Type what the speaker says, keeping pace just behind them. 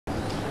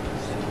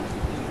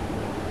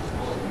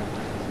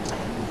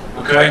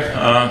Okay,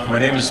 my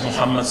name is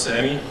Mohamed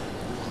Samy.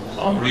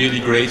 I'm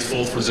really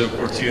grateful for the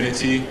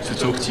opportunity to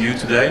talk to you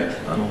today,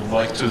 and I would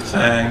like to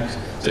thank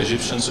the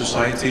Egyptian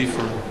Society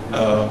for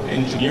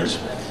Engineers.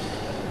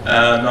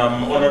 And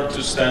I'm honored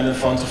to stand in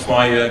front of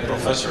my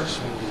professors.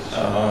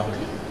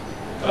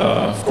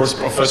 Of course,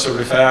 Professor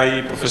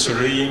El-Rifai, Professor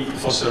Reem,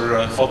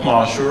 Professor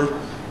Fatma Ashur,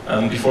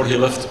 and before he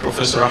left,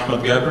 Professor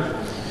Ahmed Gaber.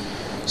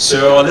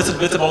 So a little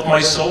bit about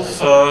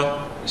myself.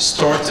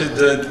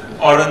 Started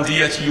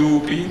R&D at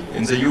UOP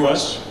in the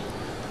US,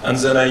 and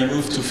then I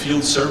moved to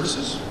field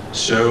services.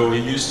 So we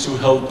used to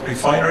help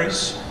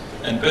refineries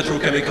and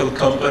petrochemical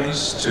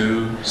companies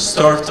to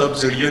start up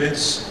their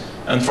units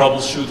and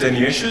troubleshoot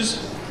any issues.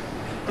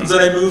 And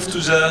then I moved to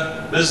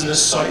the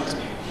business side.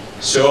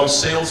 So I'm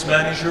sales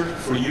manager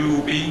for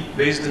UOP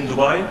based in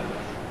Dubai,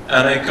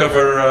 and I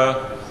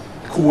cover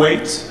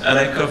Kuwait, and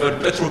I cover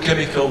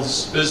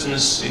petrochemicals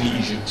business in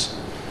Egypt.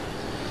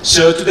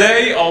 So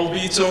today I'll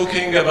be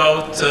talking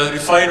about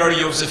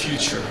refinery of the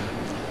future.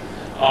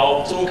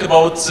 I'll talk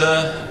about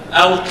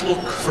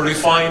outlook for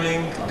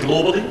refining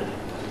globally.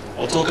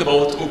 I'll talk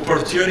about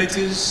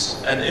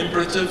opportunities and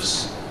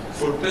imperatives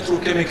for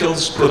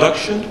petrochemicals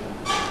production.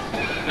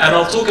 And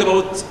I'll talk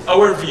about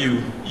our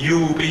view,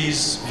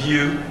 UOP's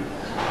view,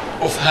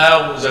 of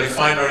how the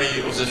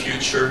refinery of the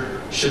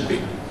future should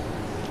be.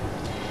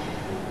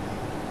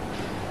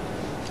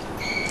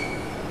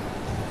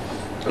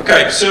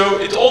 Okay, so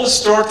it all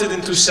started in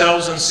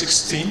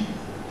 2016.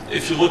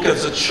 If you look at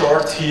the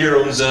chart here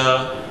on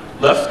the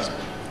left,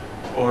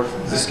 or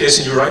in this case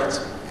on your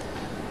right,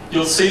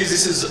 you'll see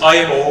this is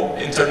IMO,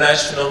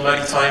 International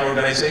Maritime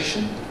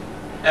Organization.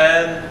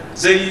 And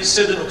they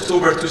said in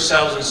October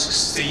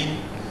 2016,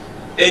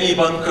 any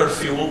bunker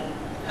fuel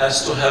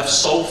has to have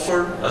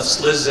sulfur that's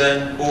less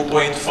than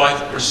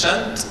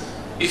 0.5%,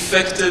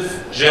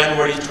 effective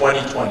January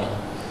 2020.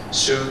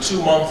 So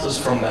 2 months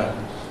from now.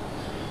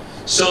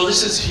 So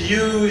this is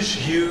huge,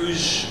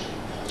 huge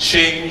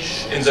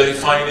change in the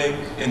refining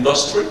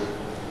industry,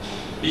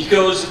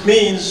 because it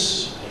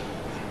means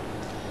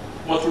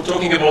what we're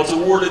talking about, the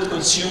world, it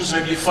consumes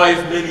maybe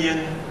 5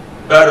 million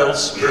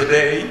barrels per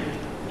day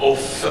of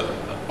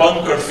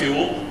bunker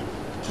fuel.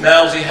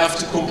 Now they have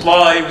to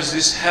comply with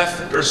this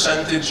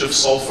 0.5% of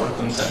sulfur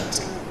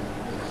content.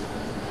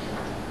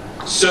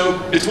 So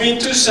between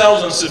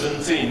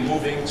 2017,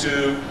 moving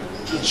to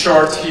the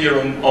chart here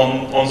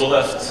on the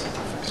left,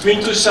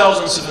 between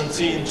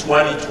 2017 and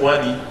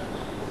 2020,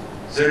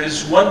 there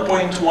is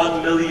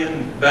 1.1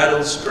 million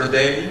barrels per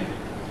day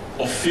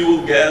of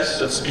fuel gas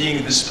that's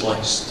being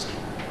displaced.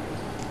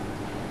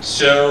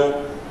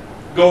 So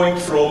going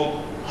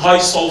from high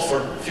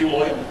sulfur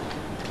fuel oil,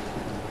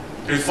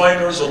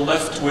 refiners are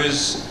left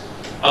with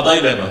a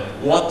dilemma.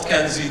 What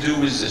can they do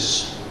with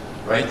this,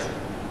 right?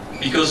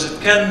 Because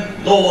it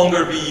can no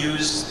longer be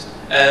used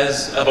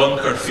as a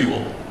bunker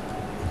fuel.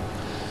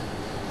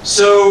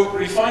 So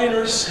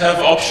refiners have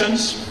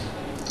options.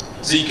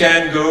 They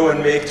can go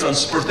and make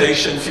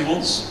transportation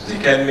fuels. They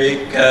can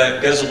make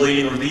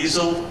gasoline or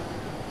diesel.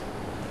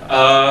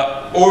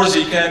 Or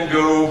they can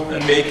go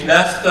and make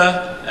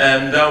naphtha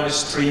and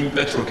downstream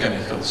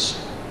petrochemicals.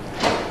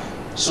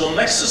 So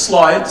next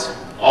slide,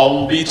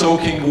 I'll be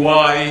talking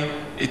why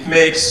it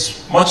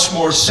makes much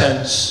more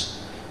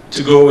sense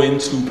to go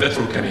into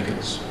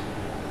petrochemicals.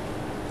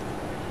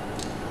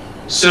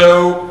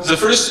 So the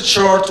first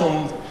chart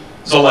on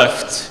the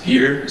left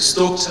here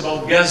talks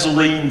about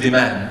gasoline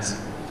demand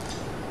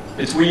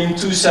between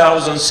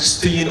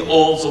 2016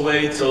 all the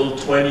way till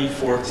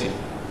 2014.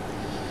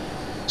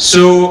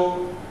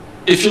 So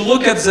if you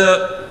look at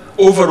the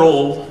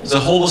overall, the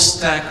whole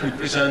stack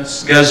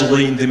represents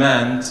gasoline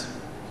demand.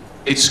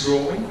 It's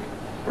growing,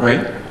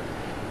 right?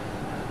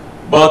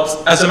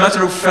 But as a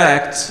matter of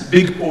fact,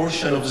 big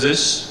portion of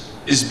this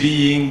is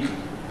being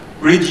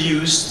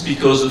reduced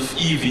because of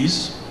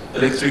EVs,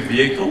 electric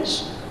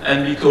vehicles,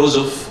 and because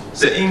of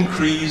the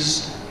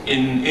increase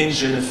in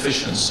engine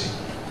efficiency,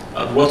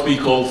 what we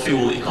call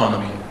fuel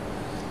economy.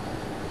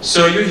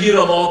 So you hear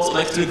a lot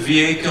electric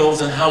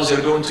vehicles and how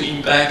they're going to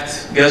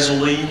impact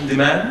gasoline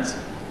demand.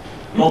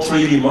 Not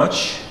really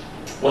much.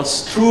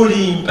 What's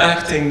truly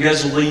impacting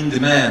gasoline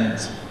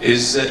demand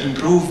is the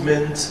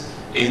improvement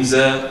in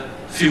the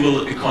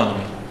fuel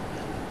economy.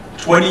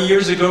 20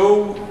 years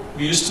ago,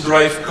 we used to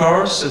drive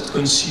cars that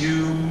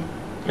consume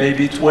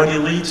maybe 20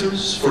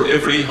 liters for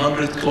every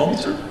 100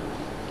 kilometers.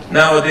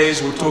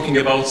 Nowadays, we're talking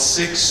about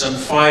 6 and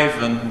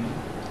 5, and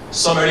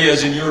some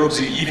areas in Europe,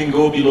 they even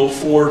go below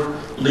 4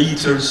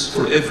 liters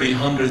for every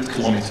 100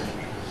 kilometers.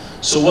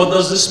 So what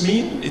does this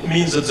mean? It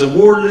means that the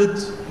world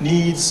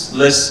needs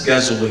less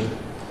gasoline.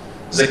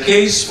 The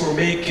case for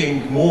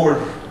making more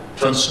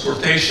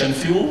transportation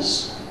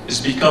fuels is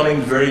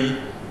becoming very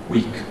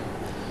weak.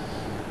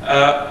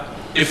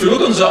 If we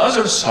look on the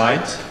other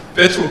side,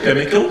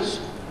 petrochemicals,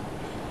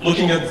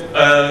 looking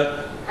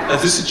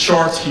at this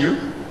chart here,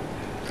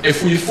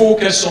 if we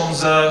focus on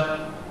the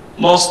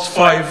last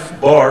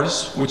 5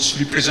 bars, which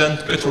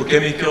represent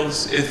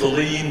petrochemicals,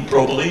 ethylene,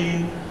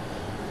 propylene,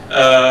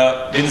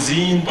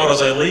 benzene,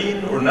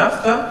 paraxylene, or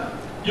naphtha,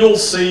 you'll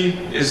see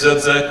is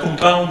that the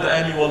compound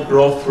annual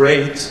growth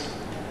rate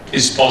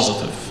is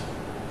positive.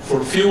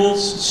 For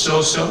fuels,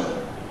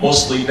 so-so,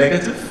 mostly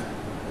negative.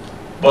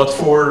 But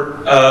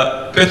for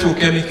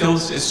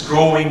petrochemicals, it's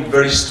growing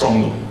very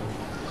strongly.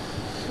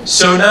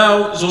 So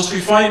now, those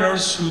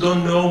refiners who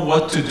don't know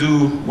what to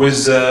do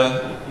with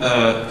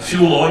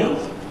fuel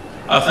oil,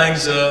 I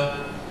think the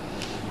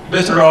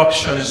better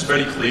option is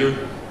very clear,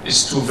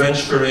 is to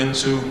venture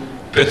into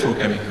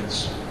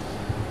petrochemicals.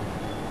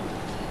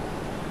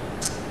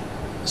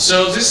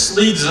 So this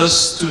leads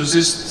us to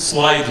this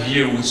slide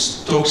here,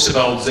 which talks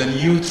about the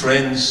new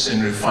trends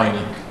in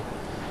refining.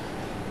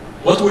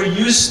 What we're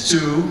used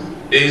to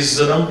is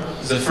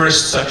the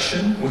first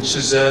section, which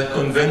is a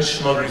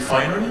conventional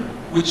refinery,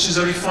 which is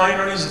a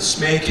refinery that's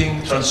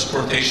making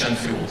transportation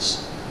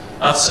fuels.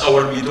 That's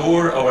our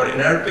Midor, our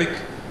Enerpic.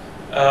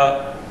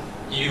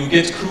 You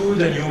get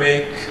crude and you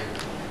make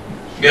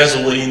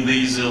gasoline,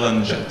 diesel,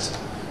 and jet.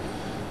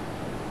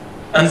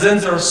 And then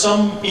there are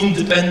some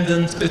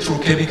independent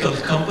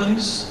petrochemical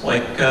companies,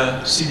 like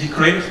CD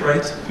Crate,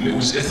 right,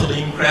 with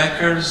ethylene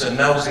crackers, and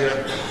now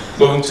they're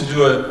going to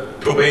do a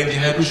propane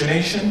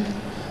dehydrogenation.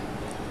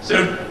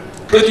 They're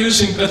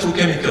producing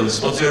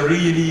petrochemicals, but they're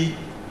really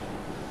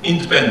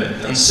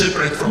independent and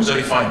separate from the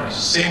refineries.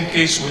 Same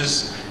case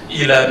with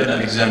ELAB in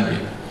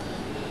Alexandria.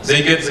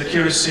 They get the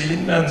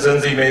kerosene and then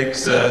they make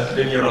the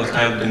linear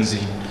alkyl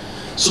benzene.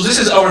 So this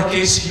is our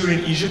case here in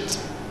Egypt.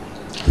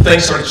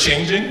 Things are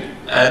changing,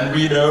 and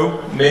we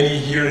know many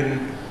here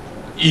in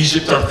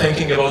Egypt are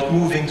thinking about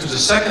moving to the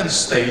second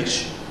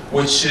stage,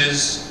 which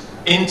is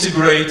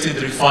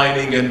integrated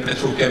refining and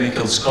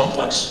petrochemicals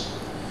complex.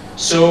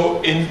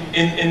 So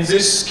in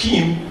this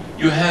scheme,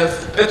 you have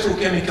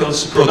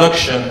petrochemicals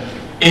production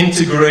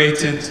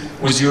integrated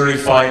with your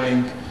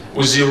refining,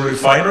 with your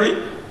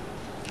refinery.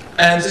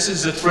 And this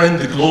is a trend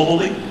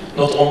globally,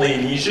 not only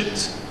in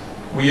Egypt.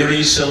 We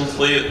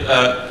recently,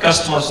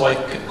 customers like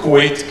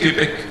Kuwait,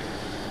 Kipik,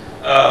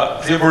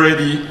 they're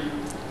already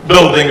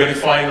building a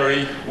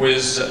refinery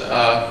with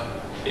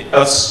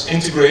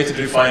integrated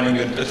refining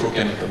and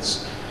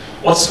petrochemicals.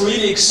 What's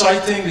really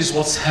exciting is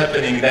what's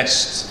happening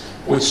next,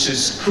 which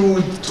is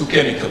crude to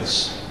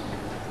chemicals.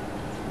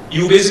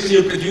 You basically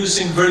are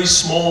producing very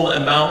small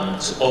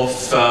amount of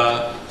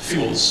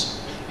fuels,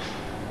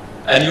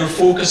 and you're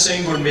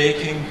focusing on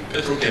making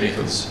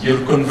petrochemicals.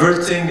 You're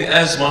converting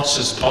as much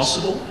as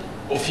possible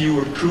of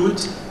your crude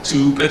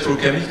to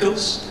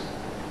petrochemicals.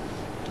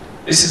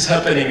 This is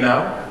happening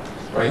now,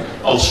 right?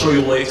 I'll show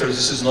you later,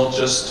 this is not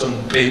just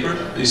on paper,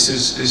 this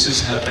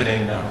is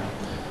happening now.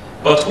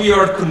 But we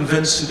are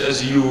convinced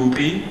as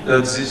UOP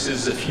that this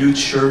is the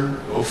future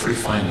of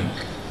refining,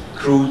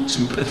 crude to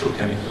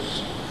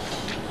petrochemicals.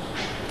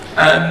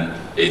 And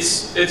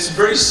it's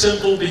very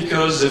simple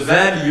because the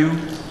value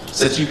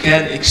that you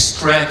can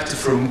extract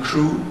from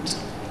crude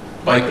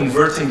by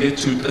converting it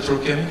to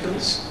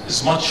petrochemicals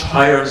is much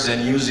higher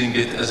than using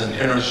it as an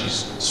energy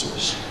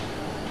source.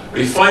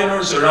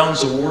 Refiners around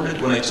the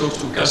world, when I talk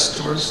to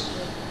customers,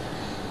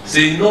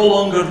 they no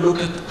longer look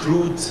at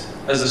crude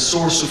as a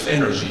source of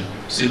energy.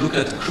 They look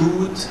at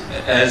crude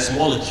as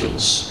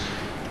molecules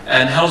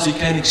and how they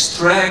can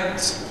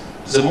extract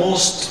the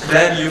most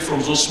value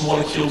from those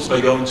molecules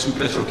by going to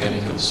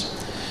petrochemicals.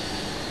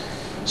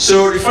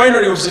 So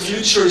refinery of the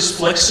future is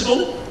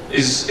flexible,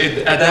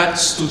 it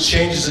adapts to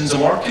changes in the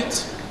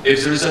market.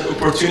 If there is an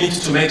opportunity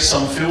to make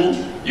some fuel,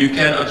 you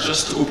can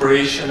adjust the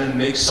operation and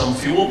make some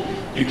fuel.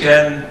 You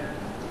can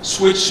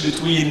switch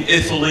between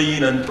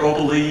ethylene and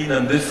propylene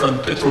and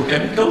different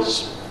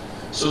petrochemicals.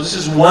 So this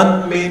is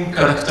one main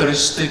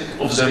characteristic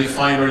of the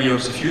refinery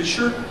of the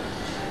future.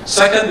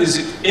 Second is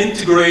it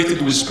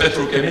integrated with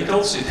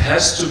petrochemicals. It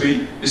has to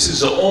be. This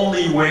is the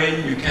only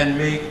way you can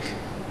make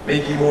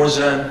maybe more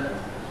than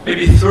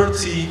maybe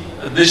 $30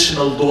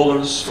 additional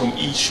from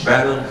each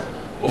barrel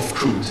of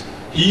crude.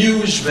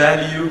 Huge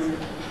value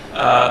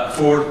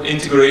for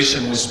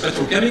integration with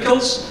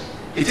petrochemicals.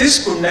 It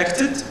is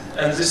connected,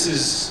 and this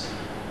is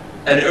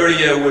an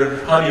area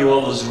where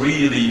Honeywell is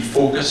really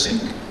focusing.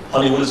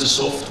 Honeywell is a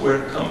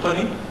software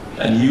company,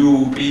 and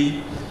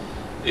UOP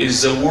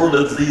is a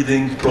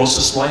world-leading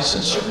process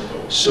licensor.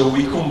 So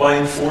we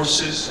combine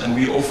forces and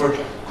we offer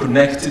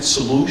connected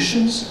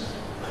solutions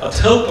that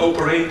help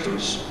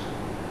operators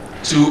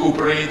to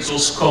operate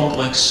those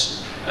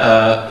complex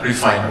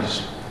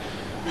refineries.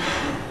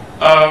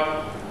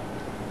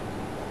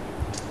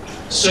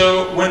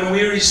 So when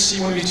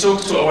we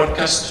talk to our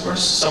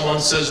customers, someone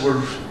says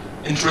we're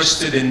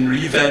interested in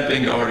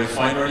revamping our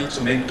refinery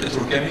to make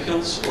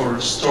petrochemicals or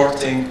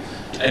starting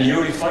a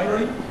new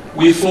refinery,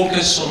 we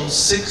focus on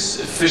 6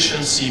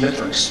 efficiency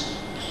metrics.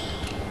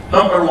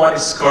 Number 1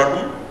 is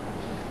carbon.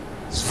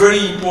 It's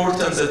very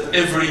important that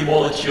every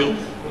molecule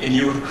in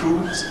your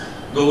crude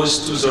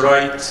goes to the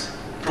right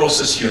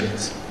process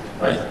unit,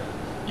 right?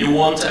 You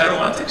want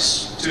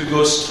aromatics to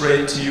go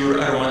straight to your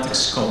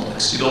aromatics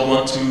complex. You don't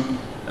want to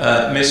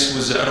mess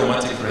with the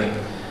aromatic ring,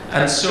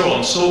 and so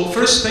on. So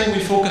first thing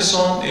we focus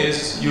on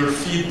is your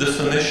feed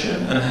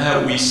definition and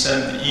how we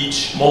send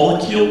each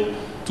molecule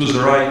to the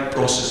right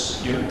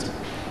process unit.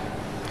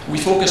 We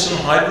focus on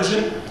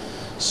hydrogen,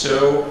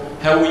 so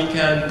how we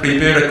can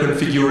prepare a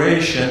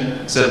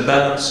configuration that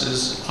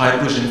balances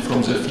hydrogen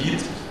from the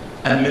feed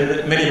and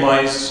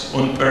minimize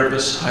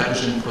on-purpose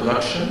hydrogen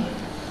production.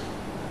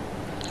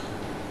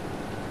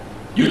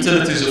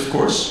 Utilities, of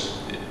course.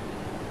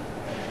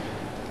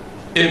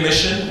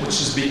 Emission, which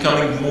is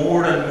becoming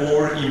more and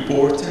more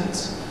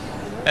important.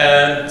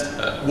 And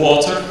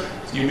water,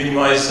 you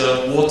minimize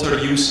water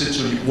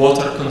usage or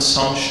water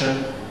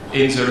consumption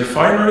in the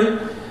refinery.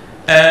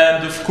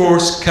 And of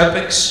course,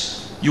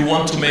 CapEx, you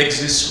want to make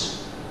this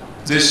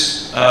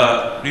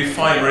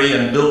refinery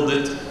and build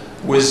it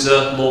with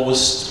the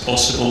lowest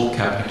possible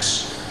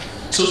CapEx.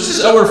 So this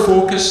is our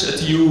focus at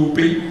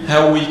UOP,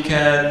 how we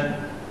can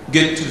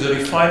get to the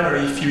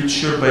refinery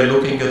future by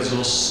looking at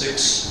those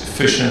 6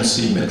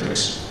 efficiency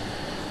metrics.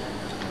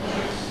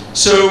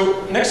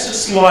 So next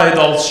slide,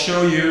 I'll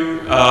show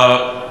you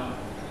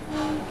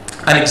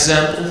an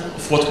example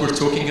of what we're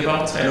talking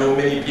about. I know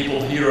many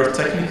people here are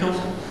technical.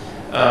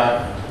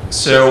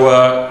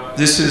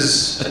 This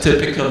is a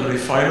typical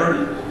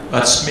refinery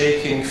that's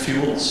making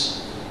fuels.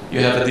 You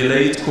have a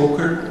delayed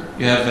coker,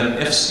 you have an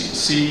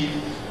FCC,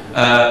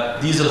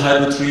 diesel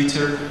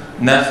hydrotreater,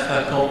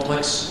 naphtha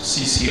complex,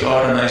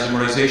 CCR, and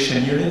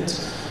isomerization unit.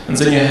 And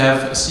then you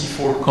have a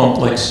C4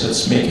 complex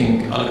that's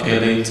making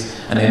alkylate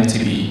and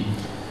MTBE.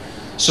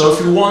 So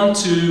if you want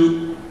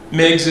to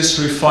make this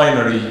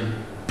refinery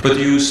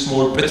produce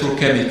more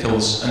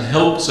petrochemicals and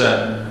help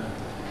them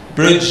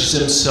bridge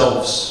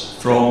themselves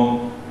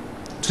from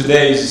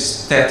today's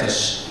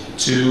status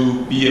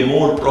to be a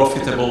more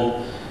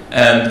profitable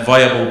and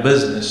viable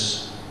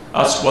business,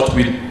 that's what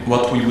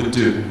we would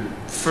do.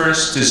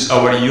 First is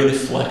our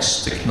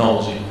Uniflex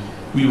technology.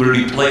 We will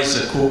replace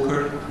the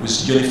coker with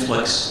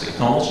Uniflex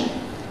technology.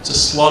 It's a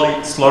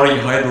slurry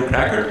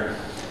hydrocracker.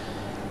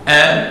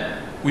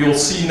 And we will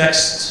see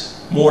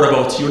next more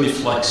about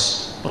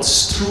Uniflex, but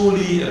it's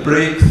truly a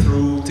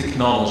breakthrough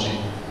technology.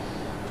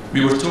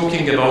 We were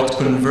talking about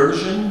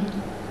conversion.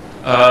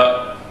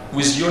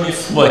 With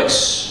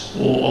Uniflex,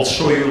 I'll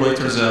show you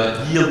later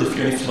the yield of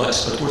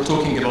Uniflex, but we're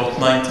talking about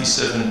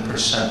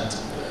 97%.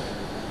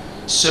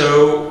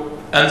 So,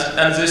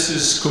 and this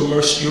is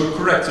commercial, you're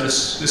correct,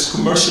 this is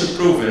commercially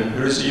proven.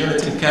 There is a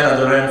unit in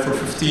Canada ran for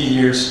 15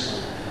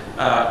 years.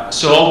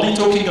 So I'll be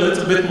talking a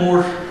little bit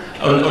more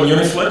on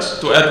Uniflex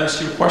to address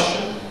your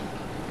question.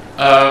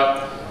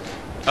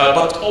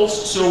 But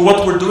also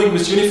what we're doing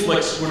with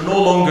Uniflex, we're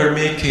no longer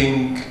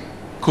making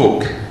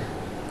coke.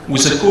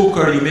 With a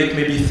coker, you make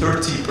maybe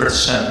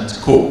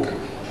 30% coke.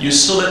 You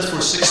sell it for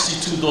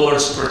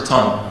 $62 per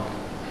ton.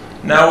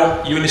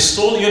 Now, you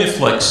install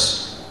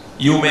Uniflex,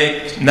 you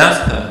make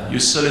naphtha, you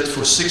sell it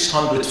for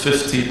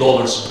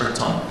 $650 per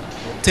ton.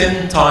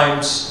 10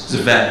 times the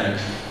value.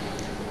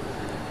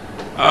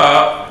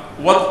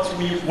 What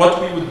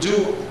we would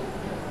do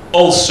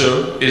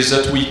also is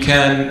that we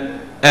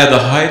can add a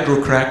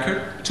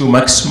hydrocracker to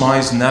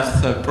maximize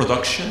naphtha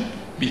production,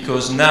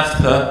 because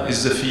naphtha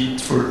is the feed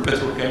for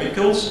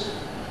petrochemicals.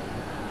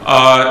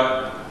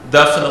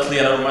 Definitely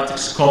an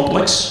aromatics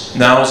complex.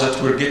 Now that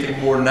we're getting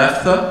more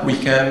naphtha, we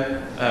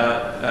can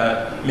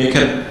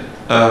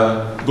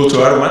go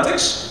to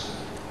aromatics.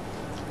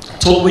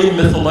 Toluene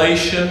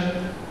methylation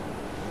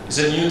is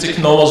a new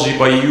technology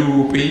by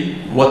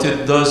UOP. What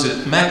it does,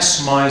 it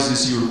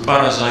maximizes your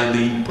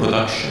paraxylene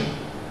production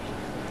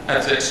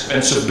at the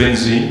expense of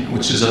benzene,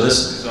 which is a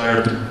less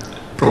desired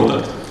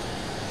product.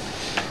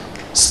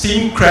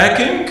 Steam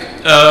cracking,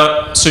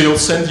 so you'll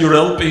send your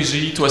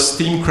LPG to a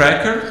steam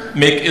cracker,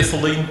 make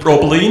ethylene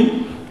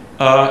propylene.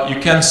 You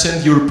can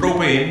send your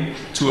propane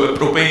to a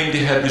propane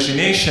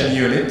dehydrogenation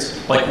unit,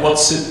 like what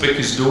SIDPIC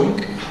is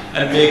doing,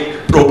 and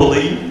make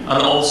propylene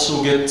and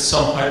also get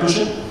some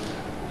hydrogen.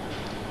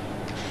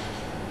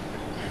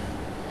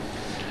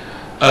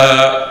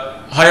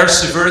 High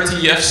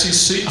severity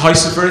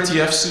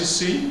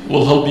FCC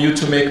will help you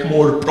to make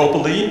more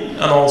propylene,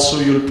 and also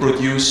you'll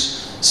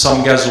produce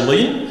some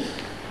gasoline.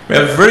 We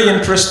have a very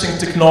interesting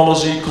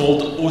technology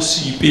called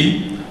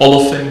OCP,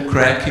 olefin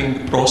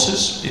cracking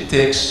process. It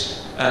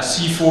takes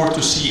C4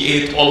 to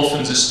C8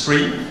 olefins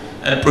stream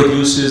and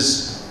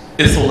produces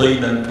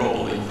ethylene and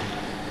propylene.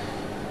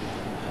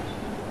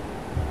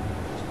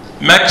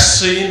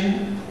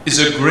 MaxSane is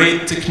a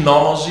great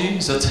technology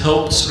that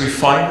helps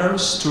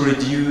refiners to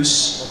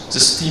reduce the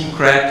steam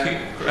cracking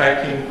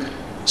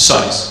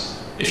size.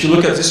 If you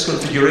look at this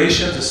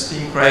configuration, the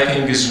steam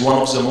cracking is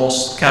one of the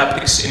most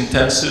CapEx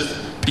intensive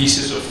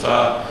pieces of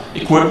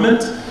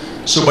equipment.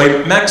 So by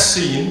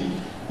MaxSane,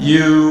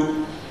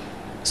 you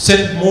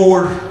send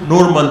more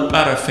normal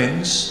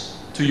paraffins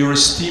to your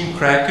steam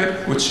cracker,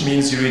 which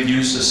means you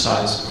reduce the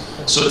size.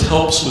 So it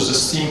helps with the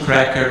steam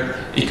cracker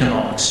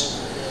economics.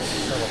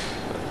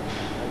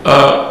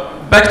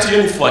 Back to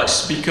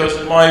Uniflex, because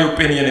in my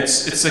opinion,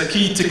 it's a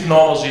key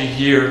technology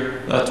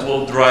here that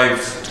will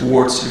drive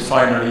towards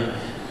refinery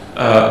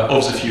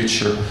of the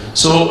future.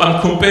 So I'm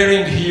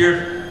comparing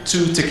here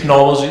two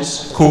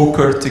technologies,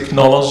 coker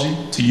technology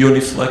to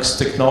Uniflex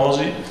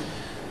technology.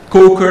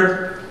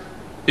 Coker,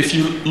 if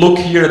you look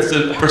here at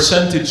the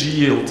percentage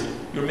yield,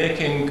 you're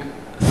making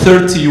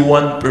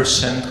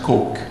 31%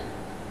 coke.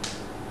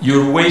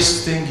 You're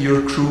wasting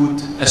your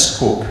crude as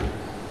coke.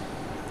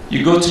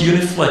 You go to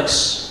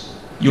Uniflex,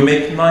 you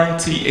make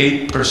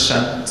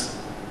 98%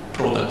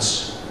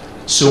 products.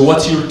 So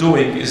what you're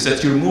doing is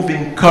that you're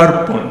moving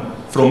carbon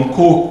from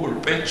coke or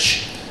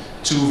pitch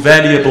to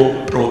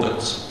valuable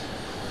products.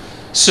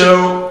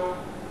 So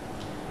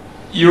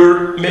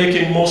you're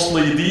making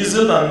mostly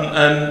diesel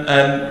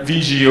and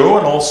VGO,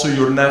 and also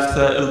your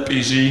naphtha,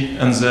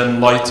 LPG, and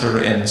then lighter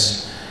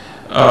ends.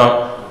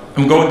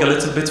 I'm going a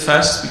little bit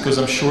fast because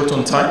I'm short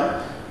on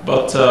time,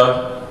 but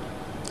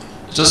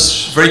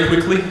just very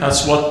quickly,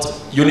 that's what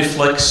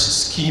Uniflex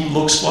scheme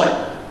looks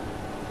like.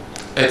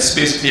 It's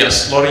basically a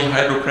slurry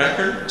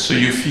hydrocracker, so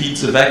you feed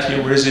the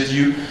vacuum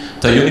residue,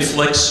 the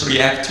Uniflex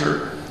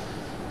reactor,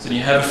 then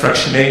you have a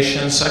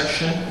fractionation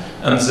section,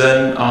 and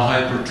then a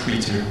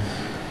hydrotreater.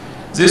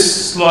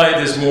 This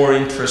slide is more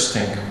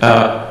interesting.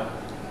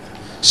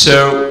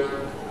 So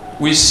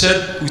we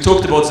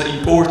talked about the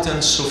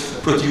importance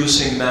of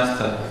producing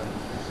naphtha.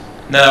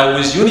 Now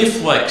with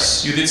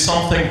Uniflex, you did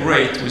something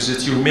great with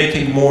it. You're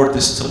making more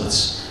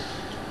distillates.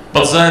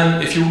 But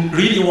then if you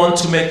really want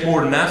to make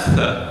more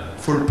naphtha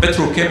for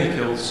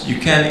petrochemicals, you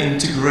can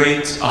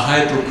integrate a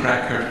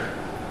hydrocracker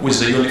with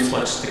the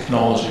Uniflex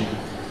technology.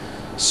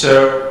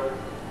 So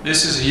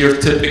this is here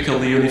typical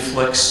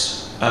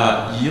Uniflex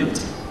yield.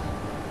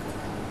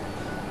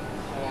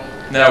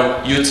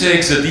 Now you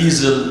take the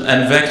diesel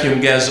and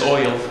vacuum gas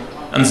oil,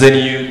 and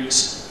then you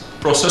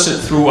process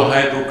it through a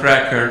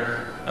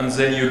hydrocracker, and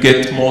then you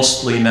get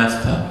mostly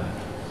naphtha.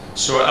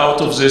 So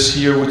out of this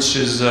here, which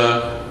is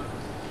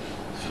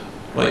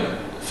like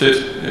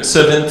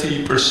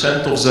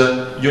 70% of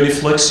the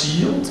Uniflex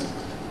yield,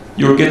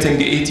 you're getting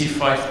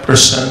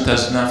 85%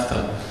 as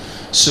naphtha.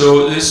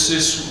 So this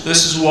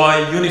is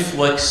why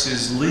Uniflex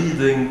is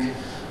leading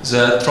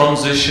the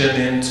transition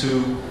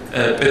into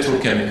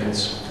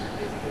petrochemicals.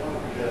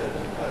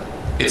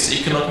 It's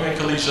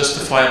economically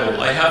justifiable.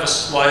 I have a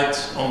slide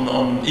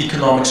on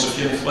economics of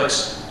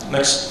Uniflex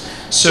next.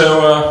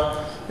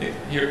 So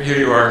here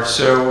you are.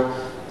 So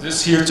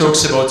this here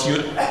talks about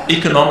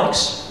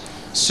economics.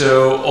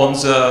 So on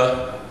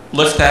the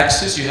left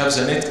axis, you have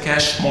the net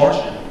cash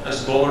margin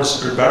as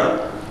dollars per barrel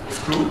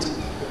of crude.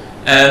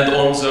 And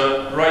on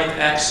the right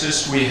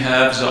axis, we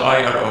have the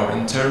IRR,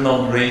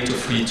 internal rate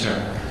of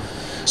return.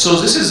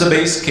 So this is the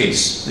base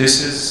case.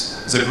 This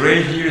is the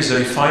gray here is a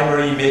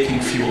refinery making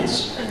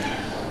fuels.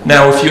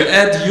 Now, if you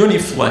add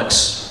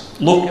Uniflex,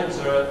 look at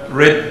the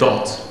red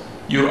dot.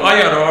 Your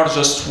IRR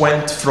just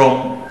went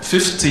from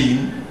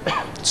 15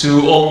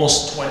 to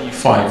almost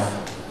 25.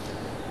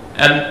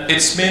 And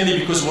it's mainly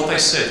because what I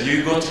said,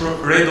 you got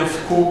rid of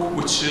coke,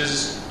 which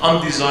is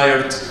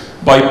undesired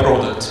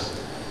byproduct.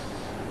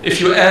 If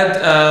you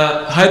add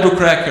a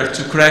hydrocracker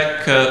to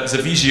crack the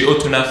VGO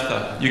to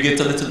naphtha, you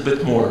get a little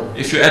bit more.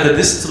 If you add a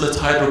distillate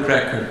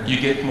hydrocracker, you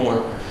get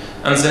more.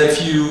 And then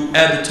if you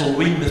add a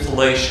toluene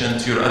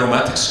methylation to your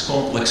aromatics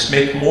complex,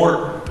 make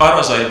more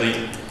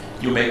paraxylene,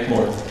 you make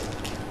more.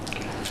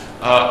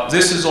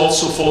 This is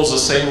also follows the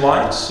same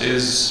lines,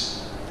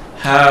 is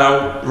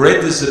how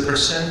red is the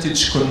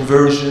percentage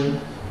conversion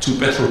to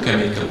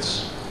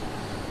petrochemicals.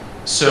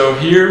 So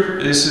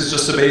here, this is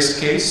just a base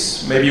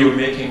case. Maybe you're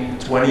making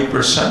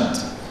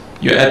 20%.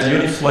 You add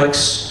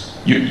Uniflex,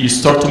 you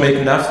start to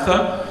make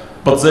naphtha,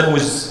 but then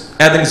with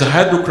adding the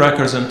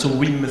hydrocrackers and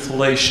toluene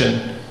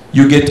methylation,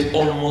 you get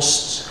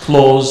almost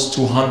close to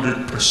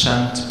 100%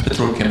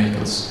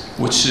 petrochemicals,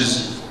 which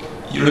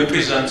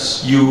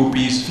represents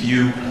UOP's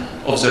view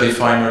of the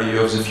refinery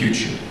of the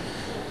future.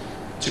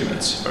 2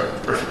 minutes,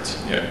 perfect,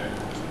 yeah.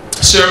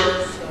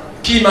 So,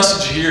 key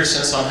message here,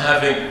 since I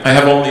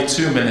have only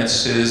 2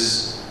 minutes,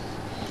 is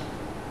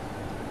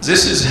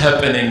this is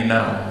happening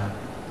now.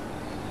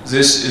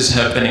 This is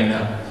happening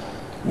now.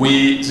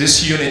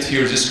 This unit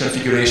here, this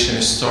configuration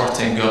is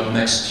starting up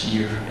next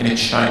year in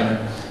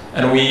China.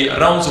 And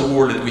around the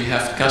world, we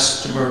have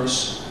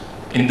customers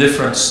in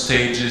different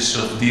stages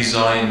of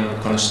design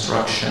or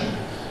construction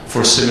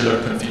for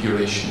similar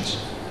configurations.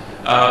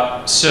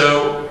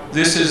 So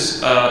this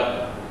is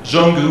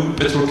Zhonggu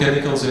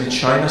Petrochemicals in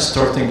China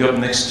starting up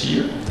next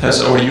year. It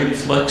has our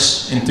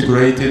Uniflex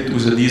integrated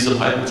with a diesel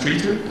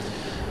hydrotreater.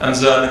 And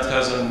then it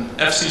has an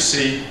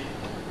FCC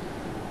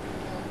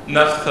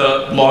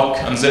naphtha block,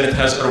 and then it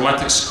has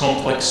aromatics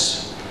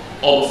complex,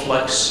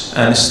 Oleflex,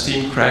 and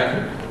steam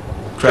cracker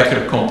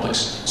complex.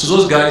 So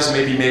those guys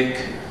maybe make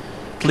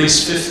at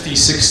least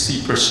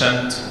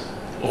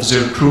 50–60% of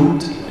their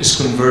crude is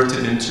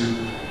converted into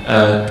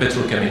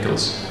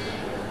petrochemicals.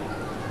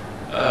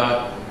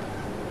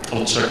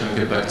 I'll check and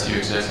get back to you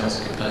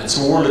exactly. It's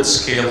a world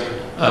scale,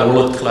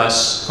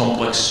 world-class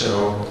complex,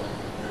 so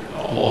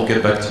I'll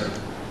get back to you.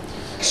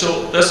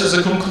 So this is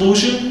a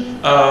conclusion.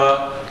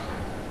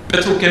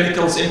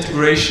 Petrochemicals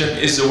integration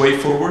is the way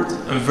forward.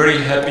 I'm very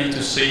happy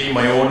to see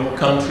my own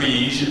country,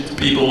 Egypt,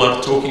 people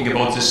are talking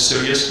about this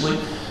seriously,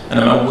 and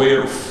I'm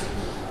aware of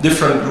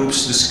different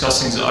groups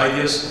discussing the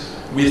ideas.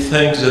 we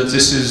think that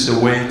this is the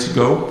way to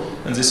go,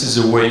 and this is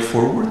the way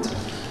forward.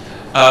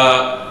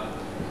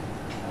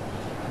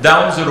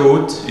 Down the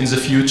road, in the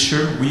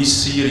future, we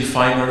see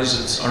refineries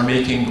that are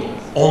making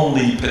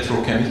only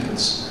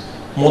petrochemicals.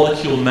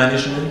 Molecule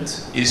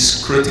management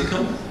is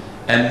critical,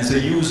 and the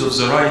use of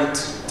the right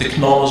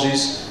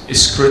technologies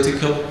is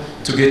critical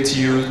to get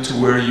you to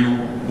where you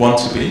want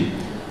to be.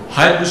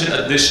 Hydrogen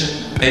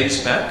addition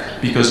pays back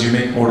because you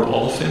make more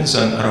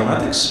olefins and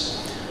aromatics.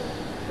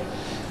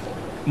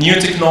 New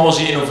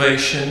technology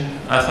innovation,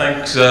 I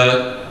think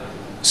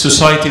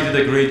society did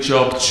a great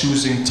job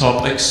choosing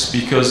topics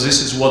because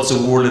this is what the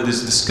world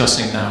is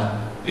discussing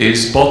now,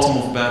 is bottom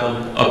of barrel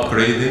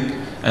upgrading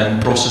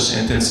and process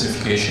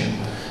intensification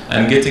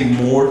and getting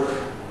more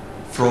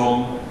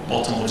from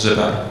bottom of the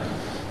barrel.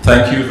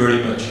 Thank you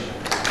very much.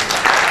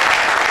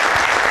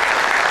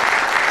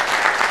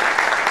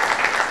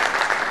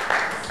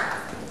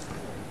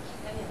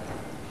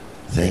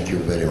 Thank you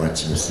very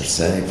much, Mr.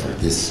 Samy, for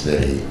this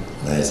very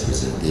nice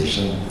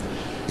presentation.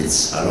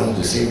 It's along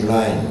the same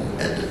line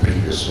as the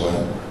previous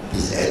one,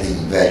 is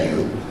adding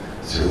value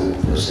through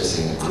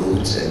processing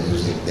crudes and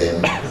using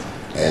them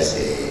as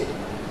a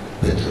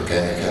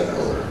petrochemical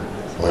or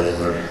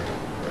polymer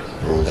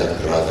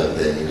product rather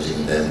than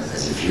using them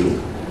as a fuel.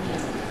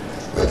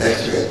 But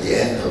actually at the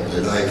end of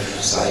the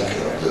life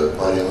cycle of the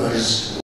polymers,